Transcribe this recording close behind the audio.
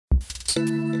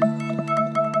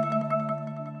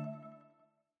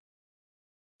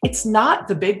It's not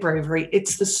the big bravery,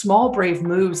 it's the small brave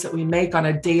moves that we make on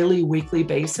a daily, weekly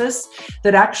basis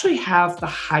that actually have the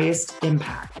highest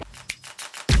impact.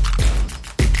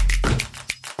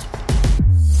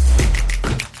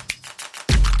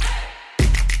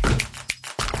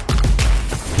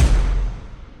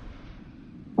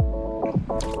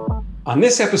 On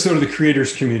this episode of the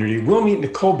Creators Community, we'll meet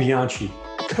Nicole Bianchi,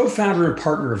 co-founder and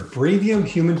partner of Bravium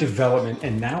Human Development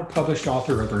and now published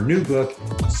author of her new book,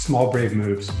 Small Brave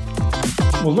Moves.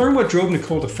 We'll learn what drove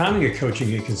Nicole to founding a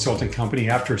coaching and consulting company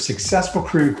after a successful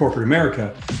career in corporate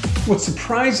America, what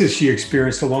surprises she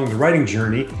experienced along the writing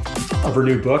journey of her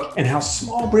new book, and how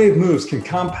small brave moves can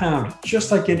compound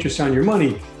just like interest on your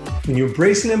money when you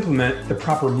embrace and implement the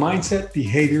proper mindset,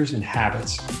 behaviors, and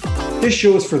habits. This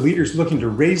show is for leaders looking to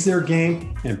raise their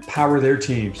game and empower their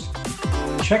teams.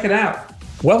 Check it out.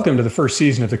 Welcome to the first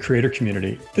season of the Creator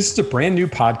Community. This is a brand new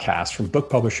podcast from book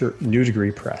publisher New Degree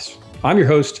Press. I'm your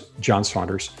host, John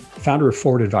Saunders, founder of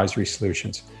Forward Advisory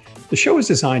Solutions. The show is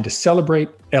designed to celebrate,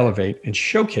 elevate, and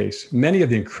showcase many of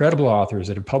the incredible authors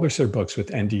that have published their books with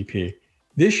NDP.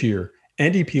 This year,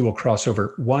 NDP will cross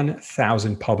over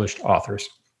 1,000 published authors.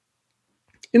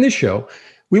 In this show,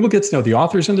 we will get to know the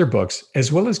authors and their books,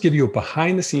 as well as give you a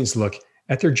behind-the-scenes look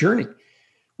at their journey.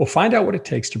 We'll find out what it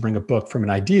takes to bring a book from an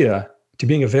idea to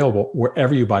being available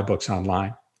wherever you buy books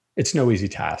online. It's no easy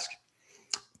task.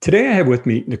 Today, I have with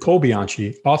me Nicole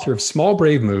Bianchi, author of Small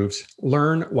Brave Moves,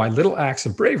 Learn Why Little Acts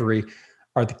of Bravery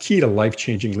Are the Key to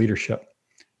Life-Changing Leadership.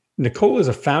 Nicole is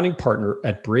a founding partner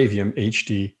at Bravium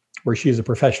HD, where she is a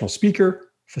professional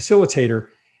speaker, facilitator,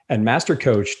 and master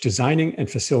coach designing and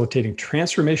facilitating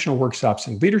transformational workshops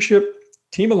in leadership,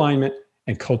 team alignment,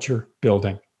 and culture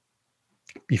building.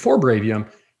 Before Bravium,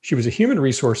 she was a human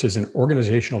resources and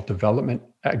organizational development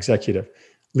executive,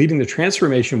 leading the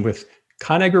transformation with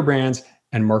Conagra Brands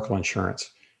and Merkle Insurance.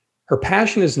 Her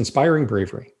passion is inspiring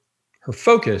bravery. Her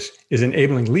focus is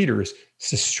enabling leaders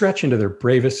to stretch into their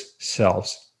bravest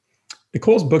selves.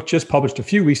 Nicole's book just published a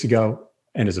few weeks ago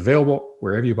and is available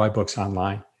wherever you buy books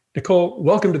online. Nicole,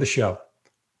 welcome to the show.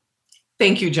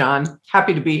 Thank you, John.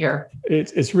 Happy to be here.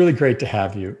 It's really great to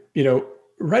have you. You know,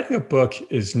 writing a book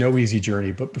is no easy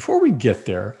journey, but before we get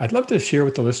there, I'd love to share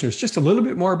with the listeners just a little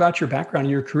bit more about your background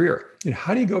and your career. You know,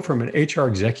 how do you go from an HR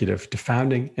executive to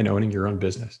founding and owning your own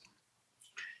business?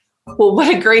 Well,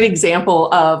 what a great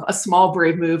example of a small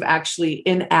brave move actually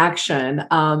in action.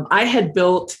 I had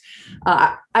built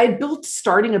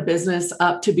starting a business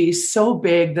up to be so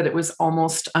big that it was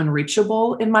almost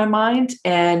unreachable in my mind.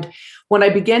 And when I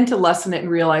began to lessen it and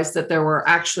realize that there were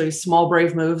actually small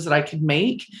brave moves that I could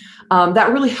make,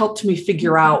 that really helped me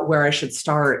figure out where I should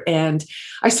start. And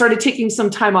I started taking some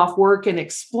time off work and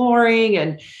exploring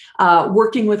and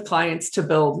working with clients to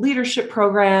build leadership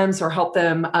programs or help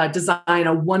them design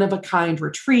a one-of-a-kind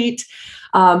retreat.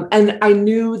 And I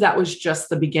knew that was just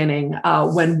the beginning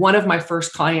when one of my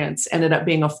first clients ended up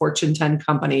being a Fortune 10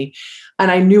 company. And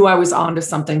I knew I was onto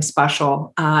something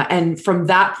special. And from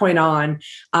that point on,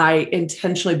 I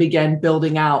intentionally began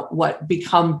building out what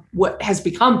has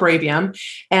become Bravium.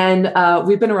 And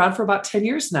we've been around for about 10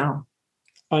 years now.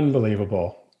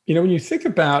 Unbelievable. You know, when you think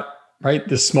about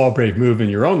this small brave move in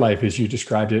your own life, as you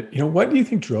described it, you know, what do you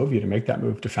think drove you to make that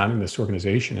move to founding this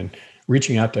organization and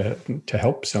reaching out to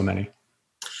help so many?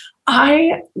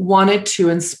 I wanted to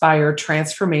inspire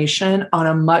transformation on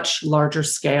a much larger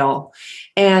scale.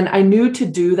 And I knew to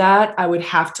do that, I would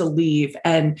have to leave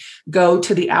and go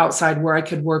to the outside where I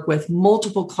could work with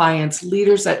multiple clients,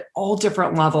 leaders at all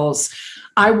different levels.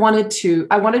 I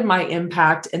wanted my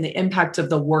impact and the impact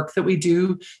of the work that we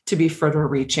do to be further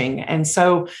reaching. And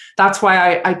so that's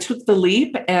why I took the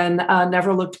leap and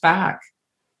never looked back.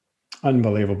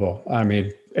 Unbelievable. I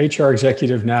mean, HR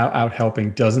executive now out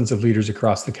helping dozens of leaders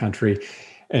across the country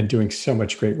and doing so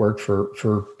much great work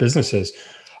for businesses.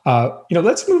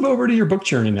 Let's move over to your book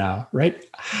journey now, right?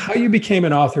 How you became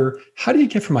an author, how do you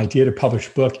get from idea to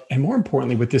published book? And more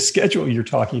importantly, with this schedule you're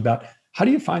talking about, how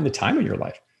do you find the time in your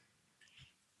life?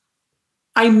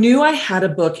 I knew I had a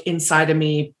book inside of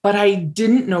me, but I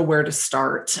didn't know where to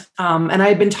start. And I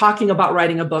had been talking about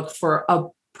writing a book for a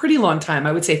pretty long time.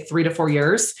 I would say 3 to 4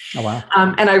 years. Oh, wow.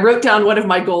 And I wrote down one of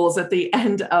my goals at the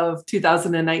end of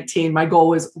 2019. My goal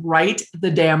was write the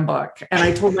damn book. And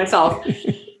I told myself,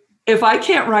 if I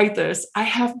can't write this, I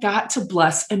have got to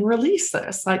bless and release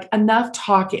this, like enough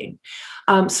talking.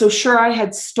 So sure, I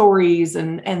had stories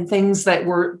and things that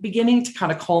were beginning to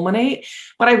kind of culminate,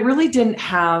 but I really didn't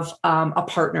have a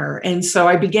partner. And so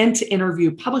I began to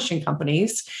interview publishing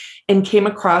companies and came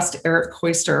across Eric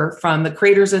Koister from the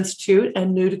Creators Institute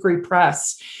and New Degree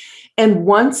Press. And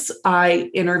once I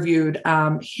interviewed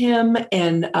him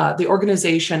and the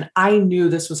organization, I knew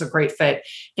this was a great fit.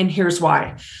 And here's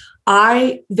why.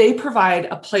 They provide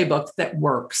a playbook that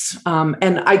works.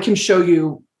 And I can show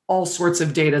you all sorts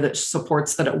of data that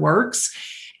supports that it works.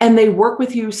 And they work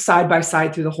with you side by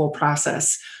side through the whole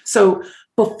process. So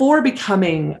before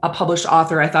becoming a published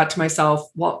author, I thought to myself,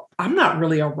 well, I'm not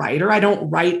really a writer. I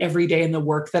don't write every day in the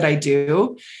work that I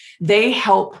do. They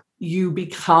help you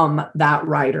become that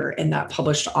writer and that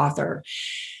published author.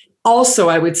 Also,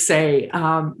 I would say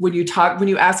when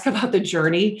you ask about the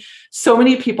journey, so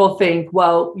many people think,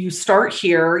 well, you start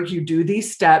here, you do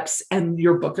these steps, and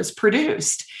your book is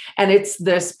produced. And it's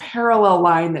this parallel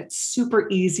line that's super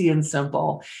easy and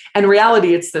simple. And in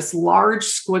reality, it's this large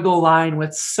squiggle line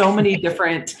with so many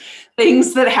different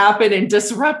things that happen and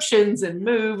disruptions and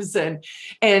moves. So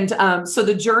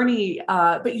the journey,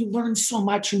 but you learn so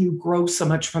much and you grow so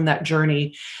much from that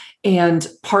journey. And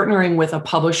partnering with a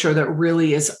publisher that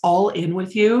really is all in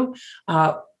with you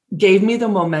gave me the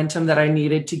momentum that I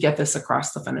needed to get this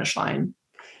across the finish line.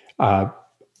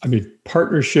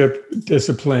 Partnership,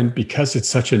 discipline, because it's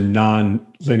such a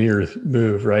non-linear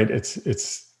move, right?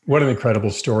 It's what an incredible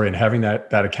story. And having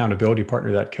that accountability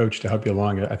partner, that coach to help you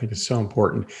along, I think is so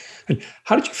important. And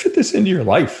how did you fit this into your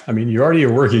life? I mean, you already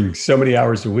are working so many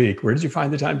hours a week. Where did you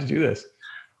find the time to do this?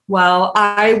 Well,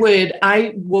 I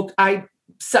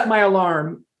set my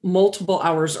alarm multiple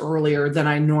hours earlier than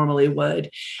I normally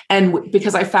would. And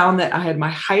because I found that I had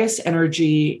my highest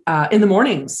energy in the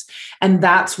mornings, and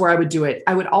that's where I would do it.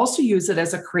 I would also use it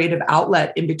as a creative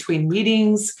outlet in between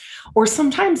meetings, or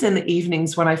sometimes in the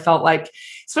evenings when I felt like,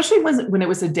 especially when it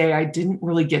was a day I didn't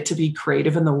really get to be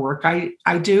creative in the work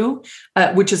I do,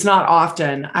 which is not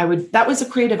often. That was a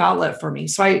creative outlet for me.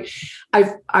 So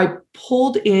I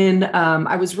pulled in,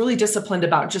 I was really disciplined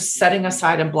about just setting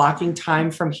aside and blocking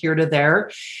time from here to there.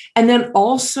 And then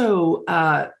also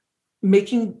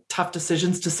making tough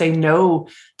decisions to say no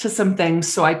to some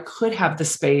things so I could have the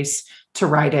space to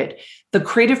write it. The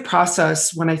creative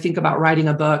process, when I think about writing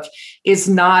a book, is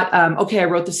not, okay, I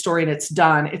wrote the story and it's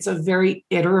done. It's a very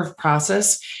iterative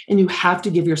process, and you have to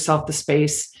give yourself the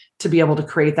space to be able to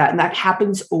create that. And that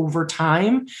happens over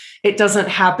time. It doesn't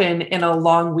happen in a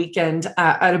long weekend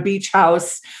at a beach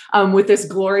house with this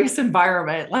glorious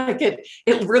environment. Like it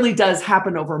really does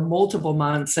happen over multiple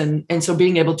months. And so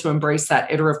being able to embrace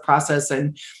that iterative process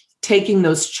and taking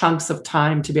those chunks of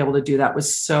time to be able to do that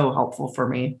was so helpful for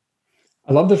me.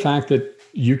 I love the fact that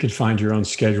you could find your own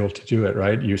schedule to do it,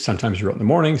 right? Sometimes you wrote in the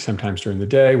morning, sometimes during the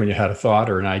day when you had a thought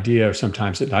or an idea, or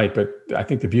sometimes at night. But I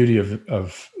think the beauty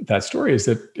of that story is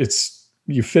that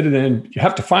you fit it in. You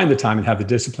have to find the time and have the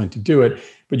discipline to do it,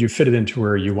 but you fit it into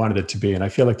where you wanted it to be. And I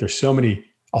feel like there's so many,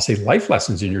 I'll say, life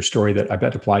lessons in your story that I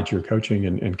bet apply to your coaching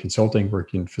and consulting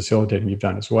work and facilitating you've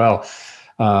done as well.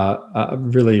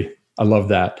 Really, I love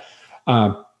that.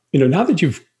 Now that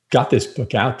you've got this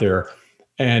book out there,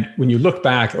 and when you look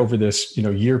back over this,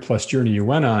 year plus journey you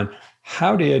went on,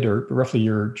 or roughly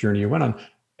your journey you went on,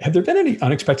 have there been any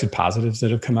unexpected positives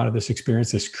that have come out of this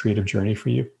experience, this creative journey for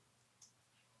you?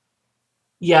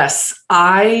 Yes,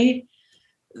 the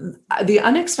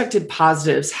unexpected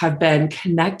positives have been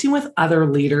connecting with other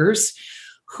leaders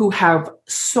who have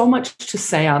so much to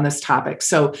say on this topic.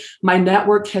 So my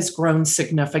network has grown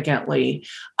significantly.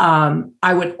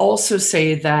 I would also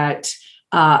say that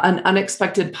an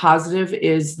unexpected positive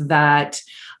is that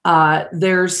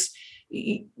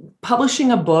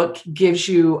publishing a book gives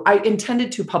you, I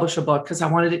intended to publish a book because I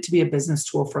wanted it to be a business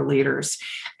tool for leaders,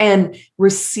 and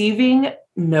receiving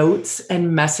notes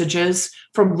and messages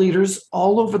from leaders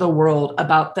all over the world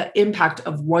about the impact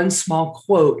of one small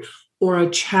quote or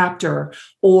a chapter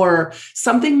or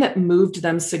something that moved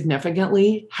them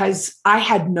significantly I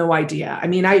had no idea. I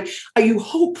mean, you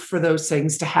hope for those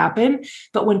things to happen,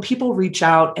 but when people reach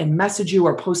out and message you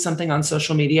or post something on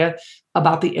social media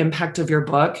about the impact of your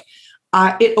book,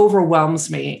 it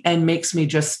overwhelms me and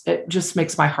it just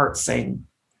makes my heart sing.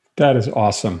 That is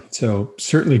awesome. So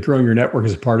certainly growing your network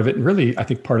is a part of it. And really, I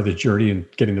think part of the journey in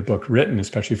getting the book written,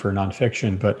 especially for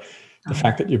nonfiction, but the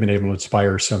fact that you've been able to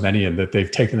inspire so many and that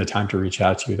they've taken the time to reach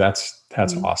out to you, that's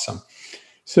awesome.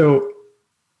 So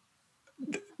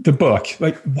the book,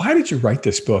 why did you write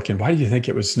this book, and why do you think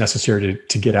it was necessary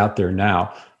to get out there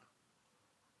now?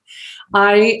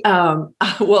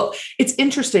 Well, it's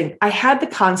interesting. I had the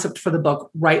concept for the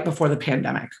book right before the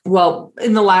pandemic. Well,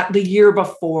 in the year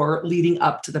before leading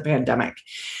up to the pandemic.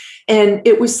 And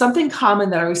it was something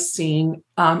common that I was seeing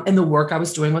in the work I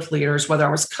was doing with leaders, whether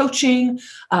I was coaching,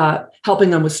 helping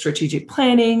them with strategic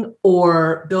planning,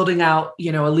 or building out,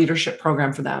 a leadership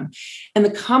program for them. And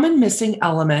the common missing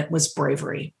element was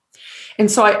bravery. And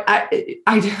so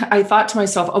I thought to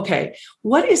myself, okay,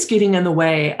 what is getting in the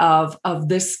way of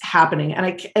this happening?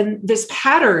 And this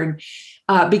pattern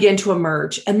began to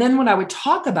emerge. And then when I would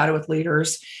talk about it with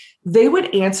leaders, they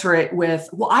would answer it with,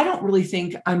 well, I don't really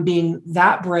think I'm being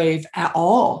that brave at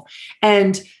all.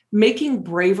 And making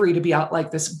bravery to be out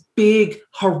like this big,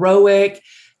 heroic,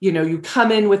 you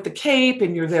come in with the cape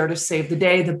and you're there to save the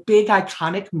day, the big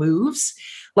iconic moves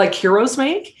like heroes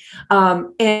make.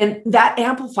 And that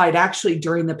amplified actually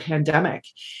during the pandemic.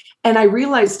 And I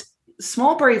realized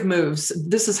small, brave moves,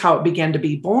 this is how it began to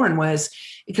be born, was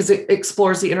because it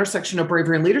explores the intersection of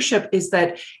bravery and leadership, is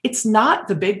that it's not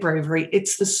the big bravery,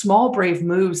 it's the small, brave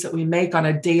moves that we make on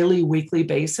a daily, weekly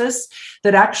basis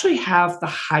that actually have the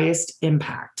highest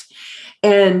impact.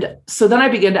 And so then I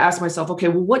began to ask myself, okay,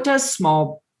 well, what does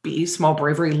small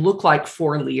bravery look like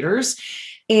for leaders?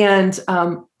 And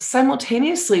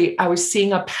simultaneously, I was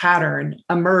seeing a pattern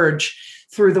emerge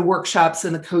through the workshops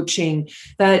and the coaching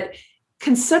that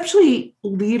conceptually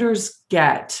leaders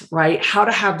get, right? How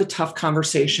to have the tough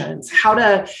conversations, how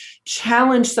to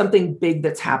challenge something big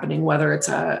that's happening, whether it's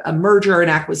a merger, an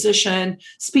acquisition,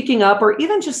 speaking up, or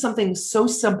even just something so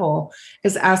simple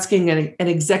as asking an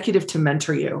executive to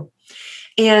mentor you.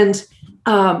 And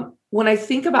when I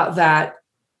think about that,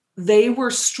 they were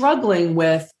struggling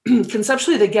with,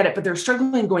 conceptually they get it, but they're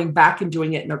struggling going back and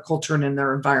doing it in their culture and in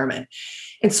their environment.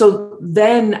 And so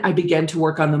then I began to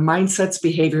work on the mindsets,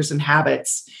 behaviors, and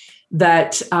habits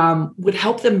that would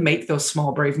help them make those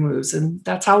small, brave moves. And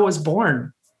that's how it was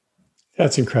born.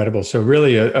 That's incredible. So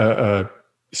really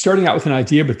starting out with an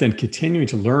idea, but then continuing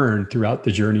to learn throughout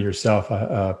the journey yourself.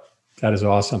 That is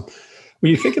awesome. When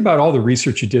you think about all the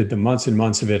research you did, the months and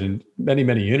months of it, and many,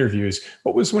 many interviews,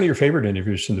 what was one of your favorite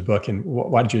interviews from the book, and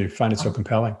why did you find it so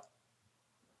compelling?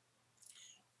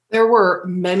 There were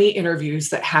many interviews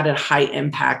that had a high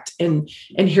impact, and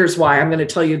here's why. I'm going to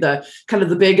tell you the kind of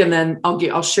the big, and then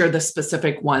I'll share the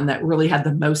specific one that really had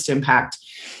the most impact.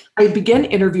 I began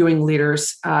interviewing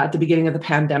leaders at the beginning of the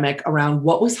pandemic around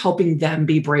what was helping them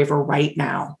be braver right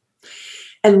now,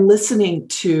 and listening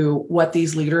to what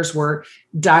these leaders were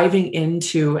diving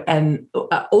into, and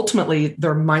ultimately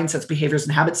their mindsets, behaviors,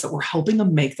 and habits that were helping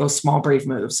them make those small, brave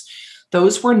moves.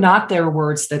 Those were not their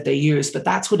words that they used, but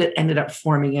that's what it ended up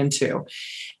forming into.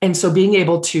 And so being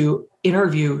able to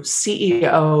interview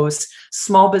CEOs,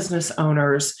 small business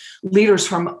owners, leaders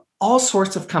from all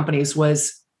sorts of companies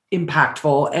was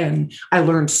impactful. And I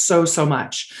learned so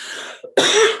much.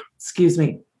 Excuse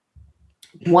me.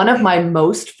 One of my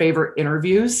most favorite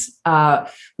interviews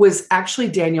was actually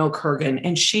Danielle Kurgan,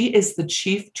 and she is the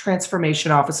Chief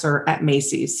Transformation Officer at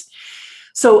Macy's.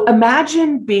 So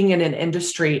imagine being in an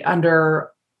industry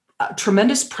under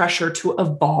tremendous pressure to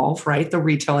evolve, right? The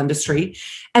retail industry,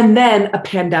 and then a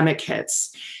pandemic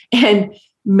hits. And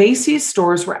Macy's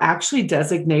stores were actually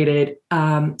designated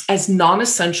as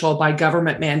non-essential by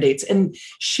government mandates. And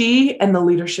she and the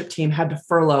leadership team had to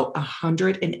furlough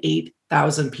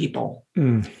 108,000 people.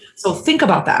 So think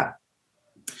about that.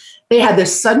 They had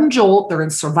this sudden jolt. They're in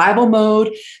survival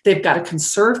mode. They've got to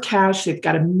conserve cash. They've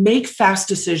got to make fast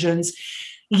decisions.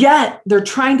 Yet they're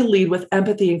trying to lead with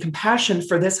empathy and compassion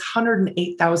for this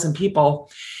 108,000 people,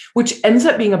 which ends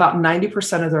up being about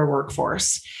 90% of their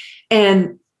workforce.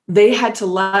 And they had to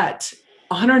let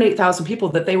 108,000 people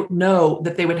that they would know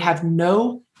that they would have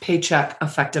no paycheck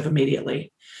effective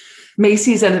immediately.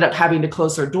 Macy's ended up having to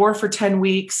close their door for 10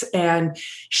 weeks. And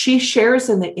she shares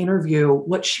in the interview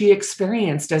what she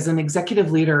experienced as an executive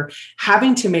leader,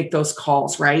 having to make those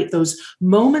calls, right? Those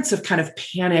moments of kind of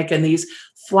panic and these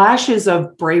flashes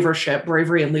of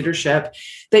bravery and leadership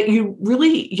that you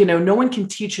really, no one can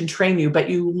teach and train you, but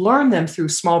you learn them through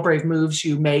small, brave moves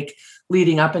you make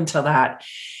leading up until that.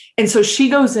 And so she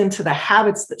goes into the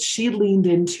habits that she leaned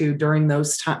into during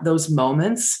those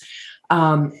moments.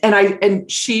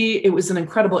 It was an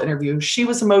incredible interview. She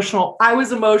was emotional. I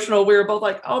was emotional. We were both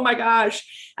like, oh my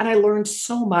gosh. And I learned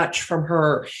so much from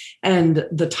her and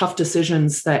the tough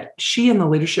decisions that she and the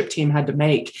leadership team had to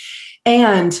make.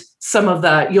 And some of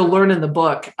you'll learn in the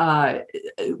book,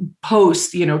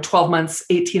 post, 12 months,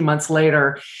 18 months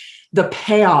later, the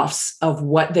payoffs of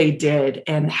what they did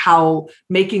and how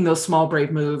making those small,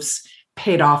 brave moves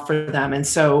paid off for them. And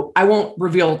so I won't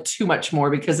reveal too much more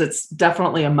because it's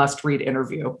definitely a must-read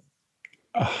interview.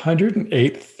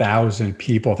 108,000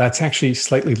 people. That's actually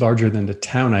slightly larger than the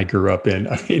town I grew up in.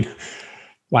 I mean,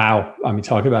 wow. I mean,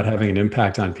 talk about having an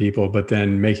impact on people, but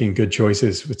then making good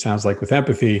choices, which sounds like with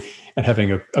empathy, and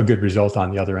having a good result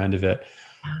on the other end of it.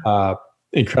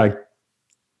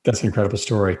 That's an incredible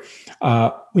story.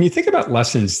 When you think about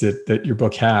lessons that your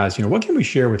book has, what can we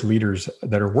share with leaders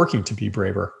that are working to be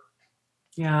braver?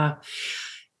 Yeah.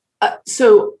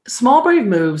 So small brave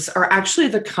moves are actually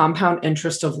the compound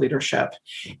interest of leadership.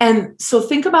 And so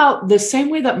think about the same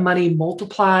way that money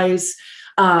multiplies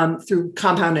through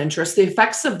compound interest, the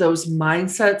effects of those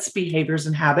mindsets, behaviors,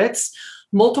 and habits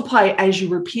multiply as you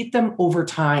repeat them over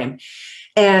time.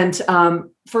 And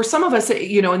for some of us,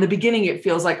 in the beginning, it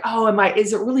feels like, oh,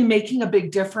 is it really making a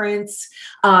big difference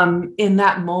in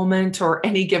that moment or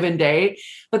any given day?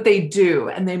 But they do,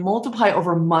 and they multiply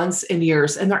over months and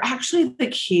years, and they're actually the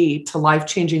key to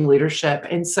life-changing leadership.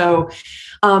 And so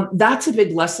that's a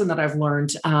big lesson that I've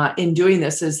learned in doing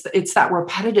this is it's that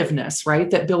repetitiveness, right?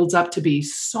 That builds up to be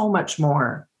so much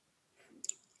more.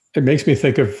 It makes me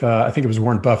think of, I think it was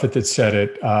Warren Buffett that said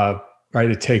it,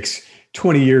 right? It takes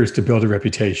 20 years to build a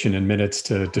reputation and minutes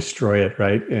to destroy it,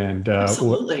 right? And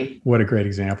Absolutely. What a great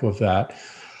example of that.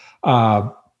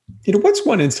 What's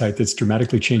one insight that's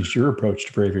dramatically changed your approach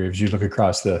to bravery as you look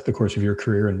across the course of your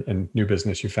career and new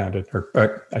business you founded,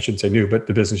 or I shouldn't say new, but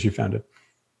the business you founded?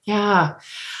 Yeah.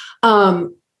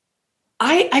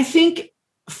 I think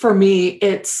for me,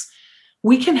 it's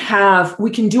we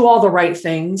can do all the right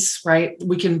things, right?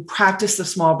 We can practice the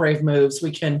small, brave moves.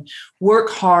 We can work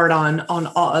hard on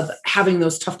having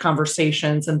those tough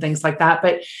conversations and things like that.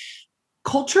 But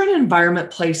culture and environment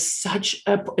play such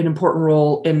an important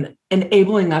role in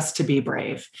enabling us to be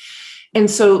brave. And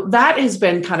so that has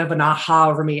been kind of an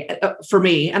aha for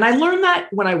me. And I learned that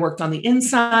when I worked on the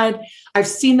inside. I've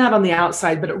seen that on the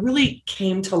outside, but it really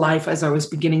came to life as I was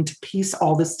beginning to piece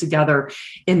all this together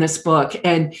in this book.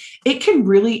 And it can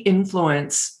really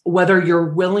influence whether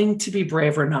you're willing to be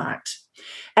brave or not.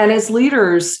 And as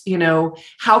leaders,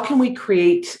 how can we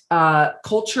create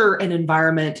culture and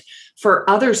environment for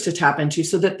others to tap into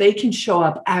so that they can show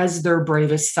up as their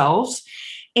bravest selves?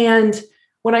 And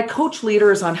when I coach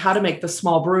leaders on how to make the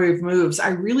small, brave moves, I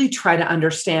really try to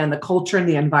understand the culture and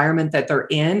the environment that they're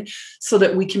in so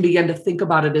that we can begin to think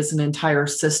about it as an entire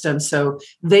system so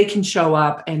they can show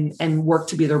up and work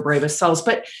to be their bravest selves.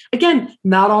 But again,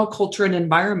 not all culture and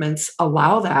environments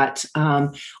allow that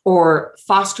or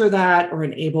foster that or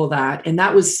enable that. And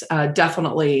that was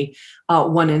definitely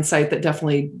one insight that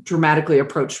definitely dramatically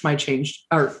dramatically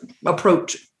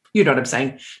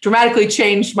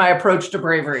changed my approach to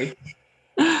bravery.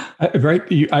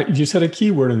 Right. You said a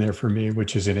key word in there for me,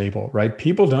 which is enable, right?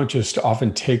 People don't just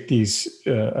often take these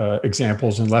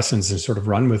examples and lessons and sort of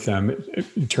run with them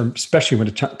especially when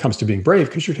it comes to being brave,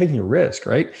 because you're taking a risk,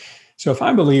 right? So if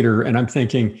I'm a leader and I'm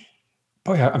thinking,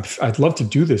 boy, I'd love to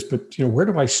do this, but where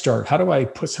do I start? How do I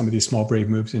put some of these small, brave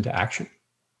moves into action?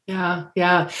 Yeah.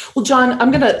 Yeah. Well, John,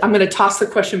 I'm going to toss the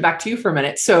question back to you for a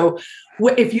minute. So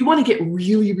if you want to get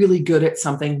really, really good at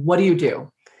something, what do you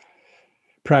do?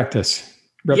 Practice.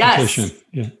 Repetition.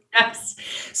 Yes. Yes.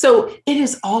 So it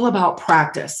is all about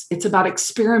practice. It's about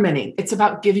experimenting. It's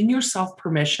about giving yourself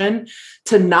permission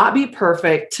to not be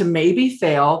perfect, to maybe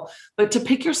fail, but to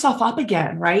pick yourself up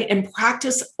again, right? And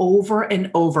practice over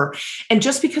and over. And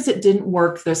just because it didn't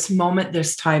work this moment,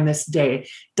 this time, this day,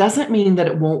 doesn't mean that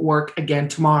it won't work again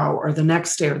tomorrow or the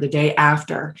next day or the day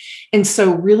after. And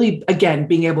so really, again,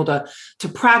 being able to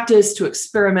practice, to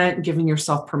experiment, and giving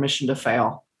yourself permission to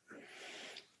fail.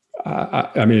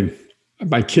 I mean,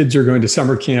 my kids are going to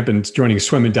summer camp and joining a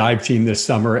swim and dive team this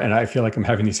summer, and I feel like I'm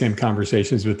having these same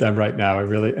conversations with them right now.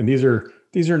 And these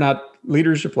are not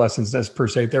leadership lessons as per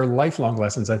se; they're lifelong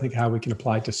lessons. I think how we can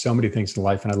apply it to so many things in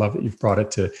life, and I love that you've brought it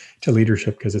to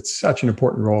leadership because it's such an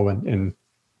important role in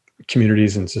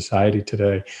communities and society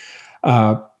today.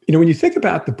 When you think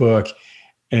about the book,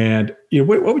 and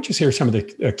what would you say are some of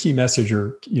the key message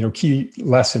or key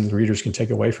lessons readers can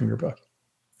take away from your book?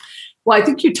 Well, I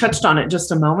think you touched on it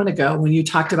just a moment ago when you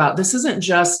talked about this isn't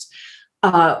just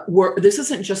work. This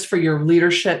isn't just for your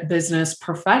leadership, business,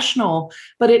 professional,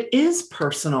 but it is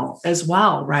personal as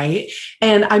well, right?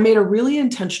 And I made a really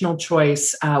intentional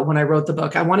choice when I wrote the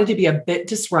book. I wanted to be a bit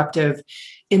disruptive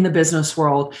in the business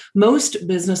world. Most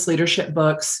business leadership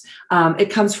books,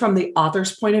 it comes from the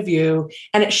author's point of view,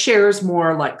 and it shares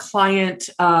more like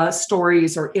client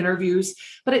stories or interviews,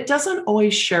 but it doesn't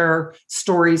always share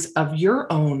stories of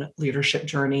your own leadership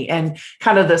journey and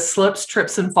kind of the slips,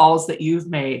 trips, and falls that you've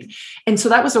made. And so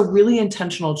that was a really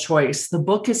intentional choice. The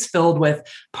book is filled with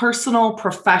personal,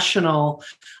 professional,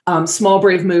 small,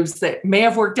 brave moves that may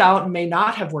have worked out and may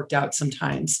not have worked out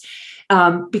sometimes.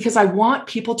 Because I want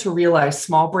people to realize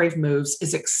small, brave moves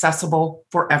is accessible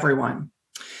for everyone.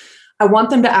 I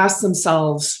want them to ask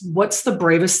themselves, what's the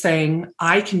bravest thing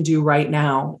I can do right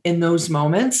now in those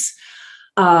moments?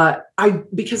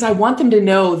 Because I want them to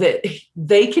know that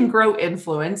they can grow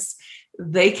influence,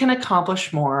 they can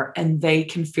accomplish more, and they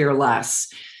can fear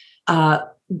less.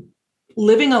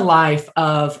 living a life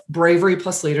of bravery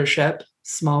plus leadership,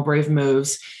 small, brave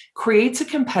moves, creates a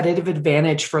competitive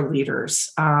advantage for leaders.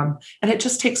 And it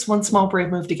just takes one small, brave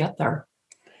move to get there.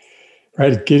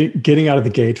 Right. Getting out of the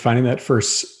gate, finding that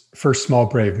first small,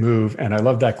 brave move. And I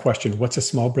love that question. What's a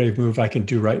small, brave move I can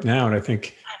do right now? And I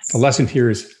think the lesson here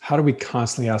is, how do we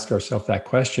constantly ask ourselves that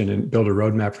question and build a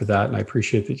roadmap for that? And I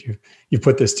appreciate that you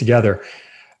put this together.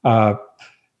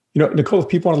 Nicole, if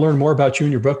people want to learn more about you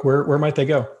and your book, where might they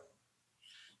go?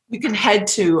 You can head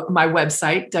to my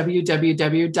website,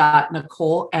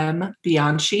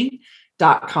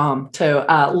 www.nicolembianchi.com,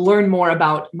 to learn more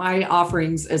about my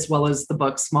offerings as well as the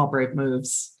book, Small Brave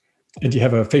Moves. And do you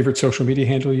have a favorite social media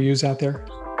handle you use out there?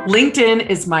 LinkedIn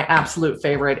is my absolute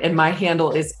favorite, and my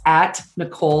handle is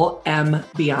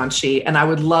 @NicoleMBianchi. And I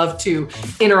would love to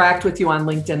interact with you on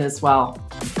LinkedIn as well.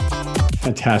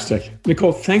 Fantastic.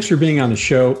 Nicole, thanks for being on the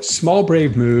show. Small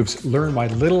Brave Moves, Learn Why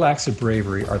Little Acts of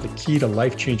Bravery Are the Key to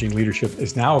Life-Changing Leadership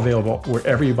is now available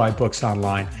wherever you buy books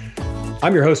online.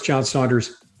 I'm your host, John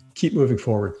Saunders. Keep moving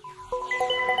forward.